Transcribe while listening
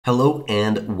Hello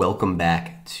and welcome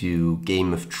back to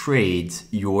Game of Trades,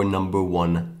 your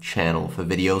 #1 channel for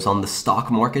videos on the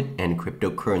stock market and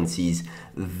cryptocurrencies.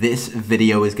 This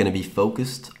video is going to be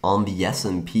focused on the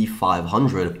SP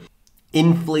 500.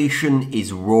 Inflation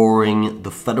is roaring. The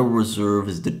Federal Reserve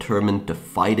is determined to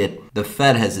fight it. The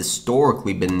Fed has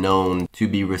historically been known to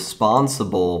be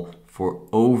responsible for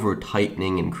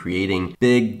over-tightening and creating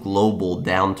big global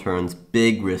downturns,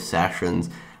 big recessions,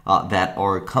 that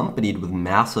are accompanied with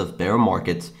massive bear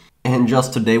markets. And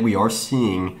just today we are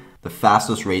seeing the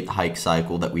fastest rate hike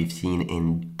cycle that we've seen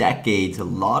in decades. A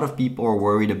lot of people are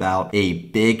worried about a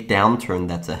big downturn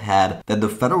that's ahead, that the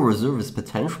Federal Reserve is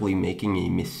potentially making a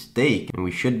mistake, and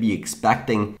we should be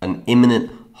expecting an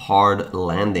imminent hard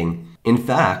landing. In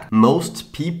fact,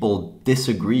 most people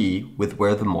disagree with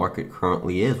where the market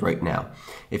currently is right now.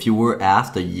 If you were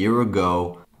asked a year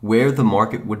ago where the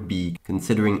market would be,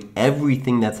 considering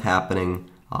everything that's happening,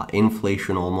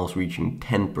 inflation almost reaching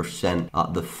 10%,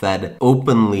 the Fed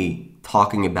openly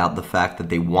talking about the fact that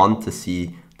they want to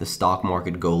see the stock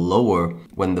market go lower,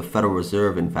 when the Federal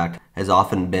Reserve, in fact, has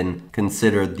often been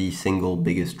considered the single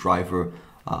biggest driver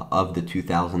of the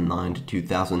 2009 to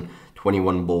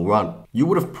 2021 bull run. You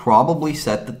would have probably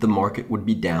said that the market would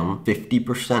be down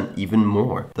 50%, even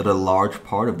more, that a large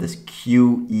part of this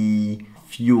QE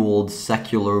fueled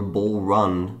secular bull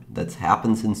run that's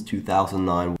happened since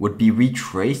 2009 would be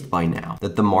retraced by now,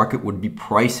 that the market would be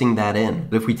pricing that in.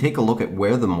 But if we take a look at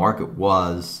where the market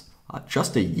was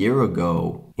just a year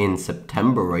ago in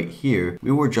September right here,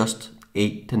 we were just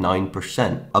 8 to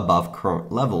 9% above current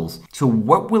levels. So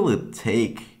what will it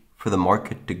take for the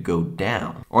market to go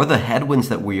down? Are the headwinds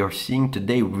that we are seeing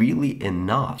today really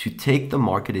enough to take the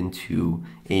market into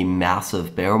a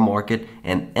massive bear market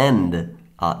and end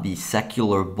the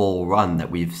secular bull run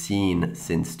that we've seen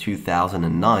since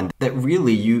 2009, that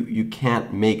really you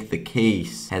can't make the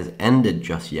case has ended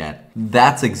just yet?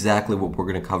 That's exactly what we're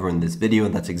going to cover in this video,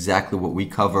 and that's exactly what we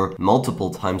cover multiple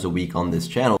times a week on this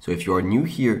channel. So if you are new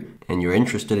here and you're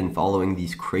interested in following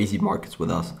these crazy markets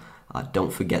with us,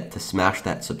 don't forget to smash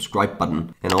that subscribe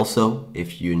button. And also,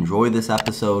 if you enjoy this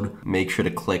episode, make sure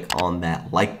to click on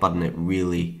that like button. It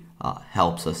really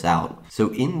helps us out.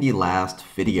 So in the last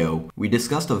video, we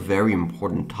discussed a very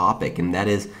important topic, and that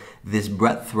is this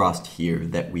breadth thrust here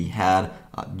that we had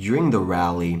during the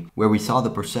rally, where we saw the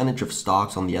percentage of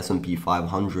stocks on the SP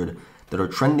 500 that are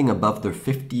trending above their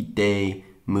 50-day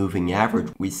moving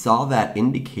average. We saw that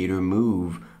indicator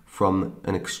move from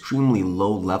an extremely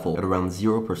low level at around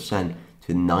 0%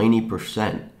 to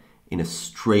 90% in a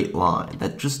straight line.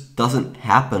 That just doesn't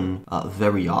happen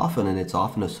very often, and it's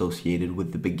often associated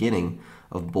with the beginning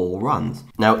of bull runs.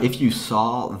 Now, if you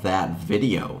saw that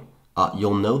video,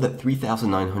 you'll know that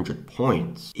 3,900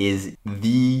 points is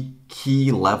the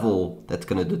key level that's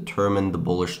going to determine the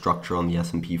bullish structure on the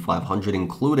SP 500,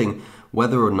 including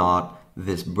whether or not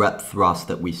this breadth thrust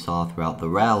that we saw throughout the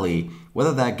rally,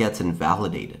 whether that gets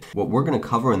invalidated. What we're going to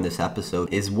cover in this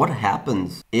episode is what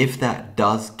happens if that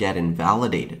does get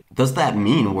invalidated. Does that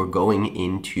mean we're going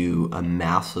into a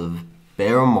massive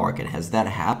bear market? Has that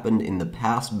happened in the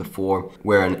past before,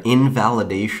 where an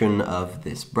invalidation of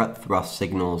this breadth thrust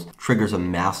signals triggers a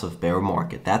massive bear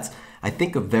market? That's, I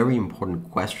think, a very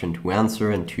important question to answer,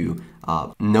 and to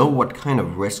know what kind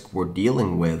of risk we're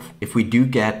dealing with if we do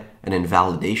get an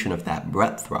invalidation of that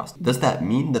breadth thrust. Does that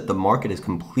mean that the market is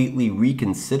completely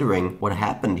reconsidering what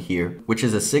happened here, which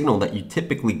is a signal that you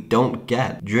typically don't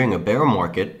get during a bear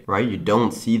market, right? You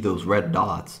don't see those red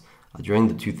dots during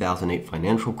the 2008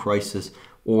 financial crisis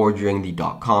or during the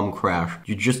dot-com crash.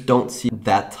 You just don't see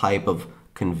that type of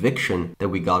conviction that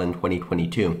we got in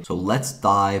 2022. So let's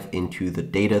dive into the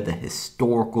data, the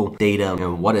historical data,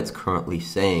 and what it's currently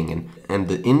saying. And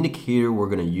the indicator we're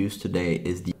going to use today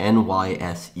is the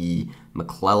NYSE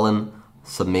McClellan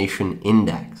Summation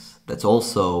Index. That's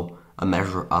also a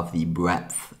measure of the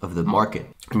breadth of the market.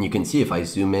 And you can see, if I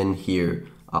zoom in here,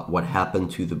 what happened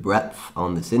to the breadth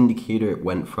on this indicator. It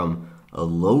went from a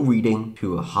low reading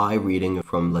to a high reading,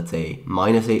 from, let's say,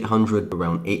 minus 800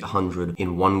 around 800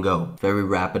 in one go. Very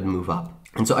rapid move up.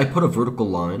 And so I put a vertical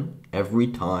line every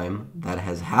time that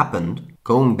has happened,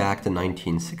 going back to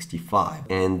 1965.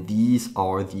 And these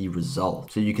are the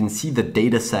results. So you can see the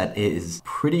data set is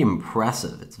pretty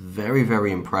impressive. It's very,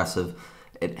 very impressive.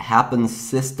 It happens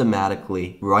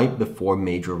systematically right before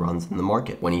major runs in the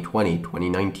market. 2020,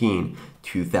 2019,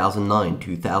 2009,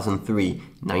 2003,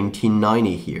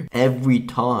 1990 here. Every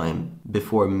time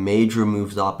before major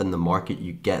moves up in the market,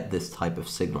 you get this type of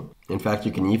signal. In fact,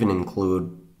 you can even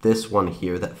include this one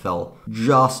here that fell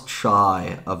just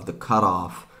shy of the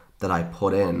cutoff that I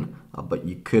put in but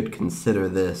you could consider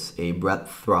this a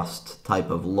breadth thrust type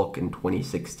of look in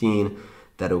 2016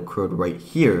 that occurred right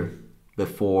here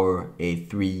before a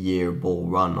 3-year bull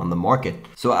run on the market.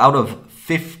 So out of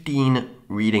 15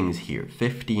 readings here,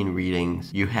 15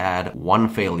 readings, you had one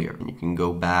failure. And you can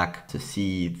go back to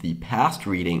see the past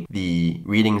reading, the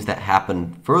readings that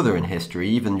happened further in history,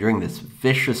 even during this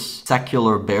vicious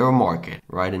secular bear market,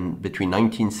 right? In between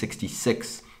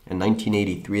 1966 and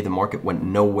 1983, the market went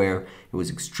nowhere. It was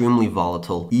extremely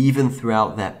volatile. Even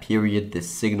throughout that period, this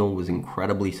signal was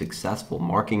incredibly successful,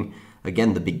 marking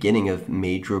again the beginning of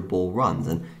major bull runs.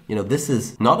 And this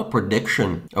is not a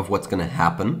prediction of what's going to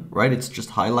happen, right? It's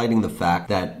just highlighting the fact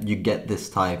that you get this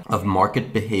type of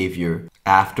market behavior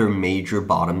after major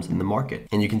bottoms in the market.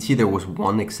 And you can see there was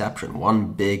one exception,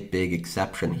 one big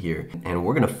exception here. And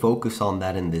we're going to focus on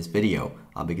that in this video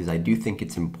because I do think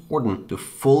it's important to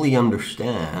fully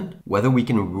understand whether we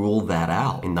can rule that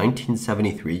out. In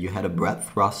 1973, you had a breadth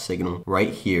thrust signal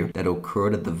right here that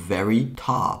occurred at the very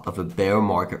top of a bear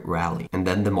market rally. And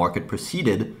then the market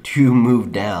proceeded to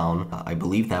move down. I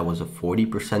believe that was a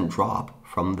 40% drop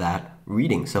from that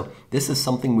reading. So this is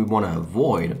something we want to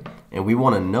avoid, and we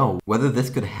want to know whether this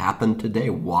could happen today.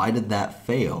 Why did that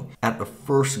fail? At a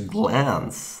first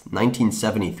glance,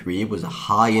 1973 was a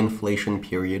high inflation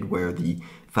period where the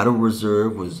Federal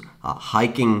Reserve was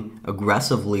hiking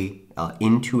aggressively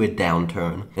into a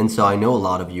downturn. And so I know a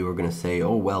lot of you are going to say,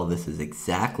 oh, well, this is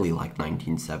exactly like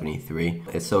 1973.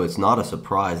 And so it's not a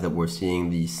surprise that we're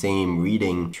seeing the same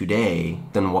reading today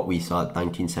than what we saw at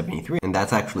 1973. And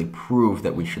that's actually proof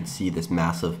that we should see this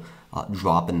massive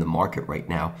drop in the market right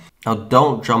now. Now,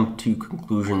 don't jump to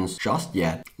conclusions just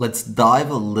yet. Let's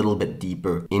dive a little bit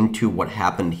deeper into what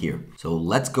happened here. So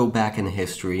let's go back in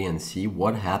history and see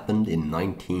what happened in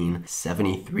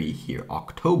 1973 here.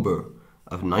 October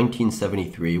of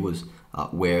 1973 was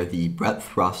where the breadth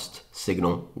thrust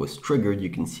signal was triggered. You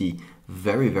can see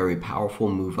very powerful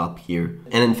move up here.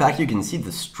 And in fact, you can see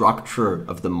the structure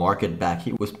of the market back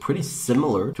here was pretty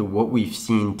similar to what we've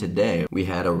seen today. We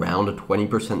had around a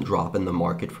 20% drop in the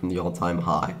market from the all-time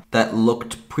high. That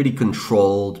looked pretty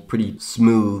controlled, pretty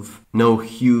smooth, no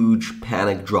huge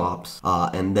panic drops.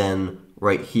 And then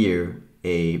right here,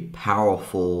 a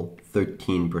powerful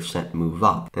 13% move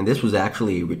up. And this was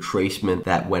actually a retracement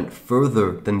that went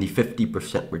further than the 50%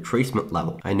 retracement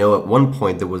level. I know at one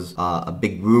point there was a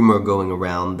big rumor going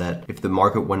around that if the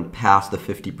market went past the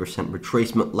 50%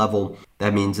 retracement level,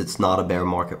 that means it's not a bear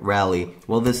market rally.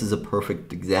 Well, this is a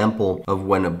perfect example of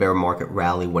when a bear market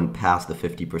rally went past the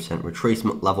 50%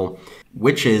 retracement level,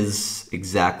 which is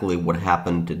exactly what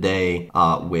happened today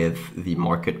with the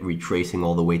market retracing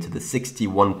all the way to the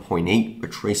 61.8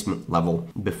 retracement level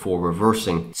before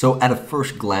reversing. So at a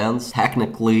first glance,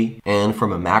 technically and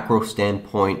from a macro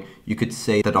standpoint, you could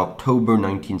say that October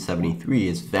 1973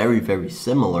 is very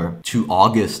similar to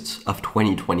August of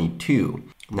 2022.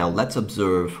 Now let's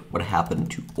observe what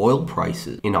happened to oil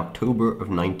prices in October of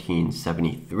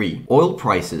 1973. Oil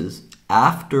prices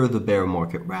after the bear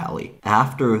market rally,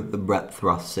 after the breadth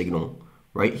thrust signal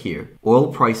right here,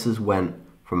 oil prices went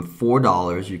from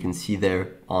 $4, you can see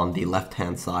there on the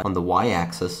left-hand side on the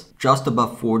y-axis, just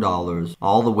above $4,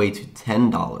 all the way to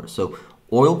 $10. So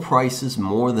oil prices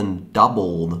more than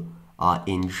doubled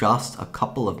in just a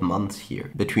couple of months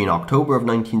here between October of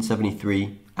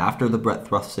 1973 after the breadth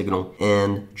thrust signal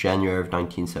and January of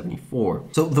 1974.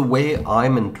 So the way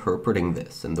I'm interpreting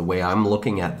this and the way I'm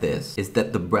looking at this is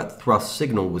that the breadth thrust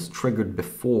signal was triggered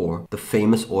before the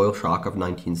famous oil shock of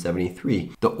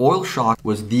 1973. The oil shock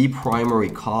was the primary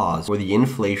cause for the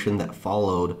inflation that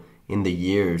followed in the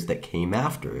years that came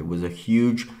after. It was a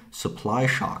huge supply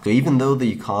shock. So even though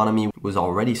the economy was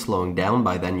already slowing down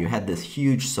by then, you had this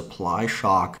huge supply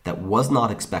shock that was not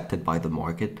expected by the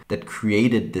market that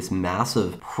created this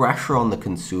massive pressure on the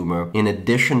consumer in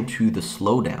addition to the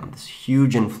slowdown, this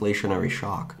huge inflationary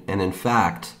shock. And in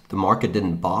fact, the market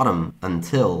didn't bottom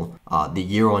until the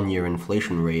year-on-year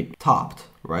inflation rate topped,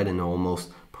 right? And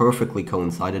almost perfectly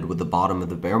coincided with the bottom of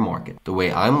the bear market. The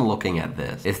way I'm looking at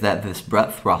this is that this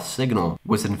breadth thrust signal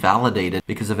was invalidated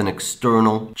because of an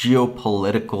external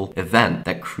geopolitical event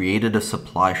that created a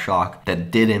supply shock that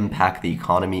did impact the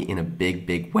economy in a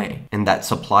big way. And that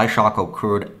supply shock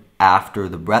occurred after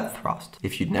the breadth thrust.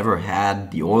 If you'd never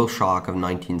had the oil shock of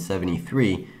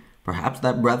 1973, perhaps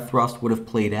that breadth thrust would have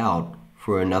played out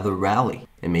for another rally,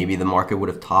 and maybe the market would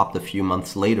have topped a few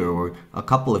months later or a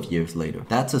couple of years later.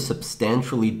 That's a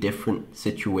substantially different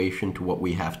situation to what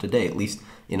we have today, at least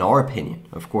in our opinion.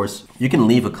 Of course, you can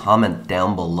leave a comment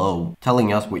down below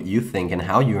telling us what you think and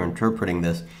how you're interpreting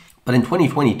this. But in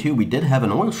 2022, we did have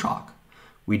an oil shock.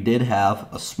 We did have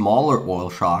a smaller oil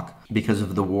shock because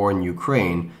of the war in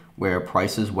Ukraine, where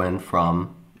prices went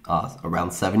from around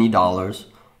 $70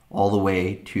 all the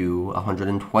way to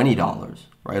 $120,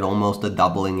 right? Almost a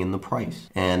doubling in the price.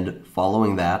 And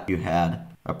following that, you had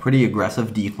a pretty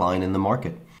aggressive decline in the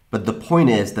market. But the point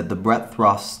is that the breadth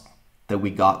thrust that we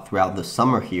got throughout the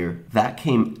summer here, that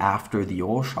came after the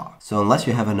oil shock. So unless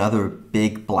you have another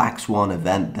big black swan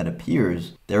event that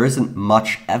appears, there isn't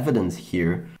much evidence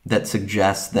here that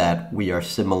suggests that we are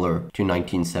similar to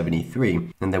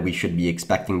 1973 and that we should be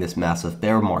expecting this massive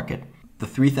bear market. The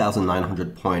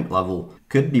 3,900 point level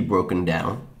could be broken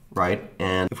down, right?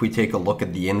 And if we take a look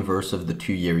at the inverse of the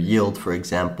 2-year yield, for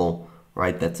example,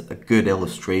 right, that's a good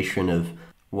illustration of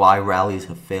why rallies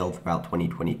have failed throughout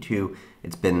 2022.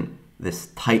 It's been this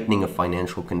tightening of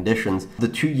financial conditions. The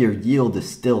 2-year yield is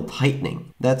still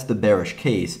tightening. That's the bearish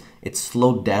case. It's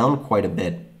slowed down quite a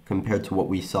bit compared to what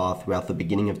we saw throughout the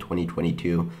beginning of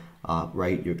 2022,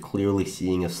 right? You're clearly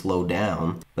seeing a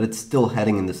slowdown, but it's still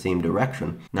heading in the same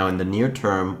direction. Now, in the near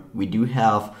term, we do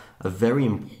have a very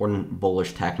important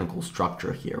bullish technical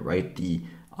structure here, right? The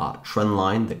trend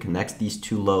line that connects these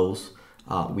two lows.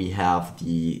 We have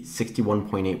the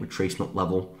 61.8 retracement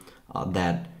level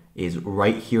that is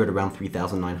right here at around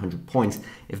 3,900 points.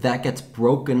 If that gets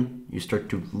broken, you start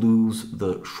to lose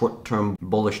the short-term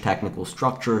bullish technical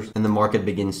structures and the market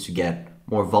begins to get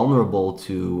more vulnerable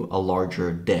to a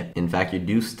larger dip. In fact, you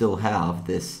do still have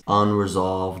this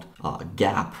unresolved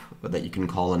gap that you can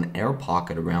call an air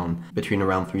pocket between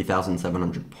around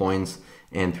 3,700 points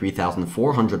and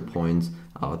 3,400 points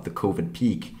at the COVID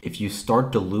peak. If you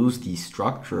start to lose these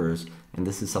structures, and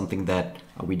this is something that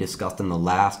we discussed in the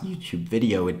last YouTube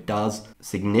video, it does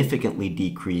significantly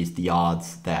decrease the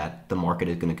odds that the market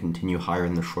is going to continue higher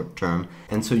in the short term.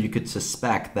 And so you could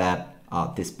suspect that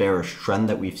this bearish trend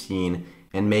that we've seen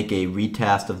and make a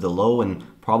retest of the low and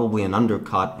probably an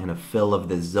undercut and a fill of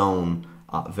this zone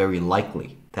very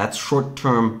likely. That's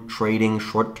short-term trading,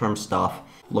 short-term stuff.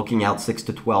 Looking out 6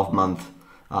 to 12 months,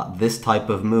 this type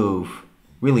of move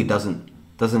really doesn't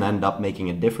end up making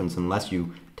a difference unless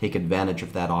you take advantage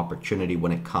of that opportunity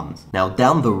when it comes. Now,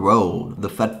 down the road, the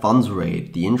Fed funds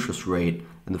rate, the interest rate,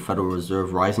 and the Federal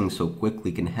Reserve rising so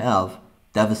quickly can have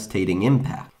devastating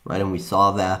impact, right? And we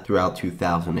saw that throughout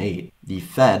 2008. The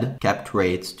Fed kept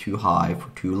rates too high for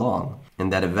too long,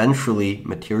 and that eventually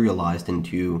materialized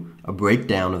into a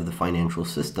breakdown of the financial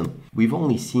system. We've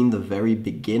only seen the very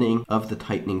beginning of the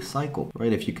tightening cycle,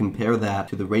 right? If you compare that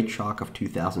to the rate shock of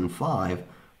 2005,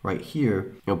 right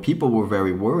here, people were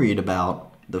very worried about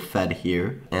the Fed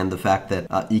here and the fact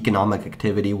that economic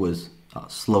activity was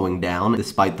slowing down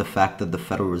despite the fact that the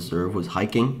Federal Reserve was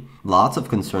hiking. Lots of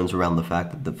concerns around the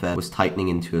fact that the Fed was tightening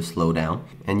into a slowdown,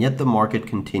 and yet the market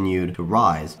continued to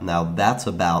rise. Now, that's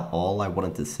about all I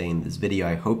wanted to say in this video.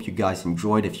 I hope you guys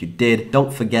enjoyed. If you did,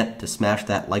 don't forget to smash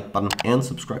that like button and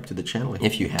subscribe to the channel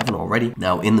if you haven't already.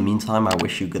 Now, in the meantime, I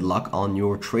wish you good luck on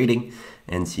your trading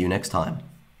and see you next time.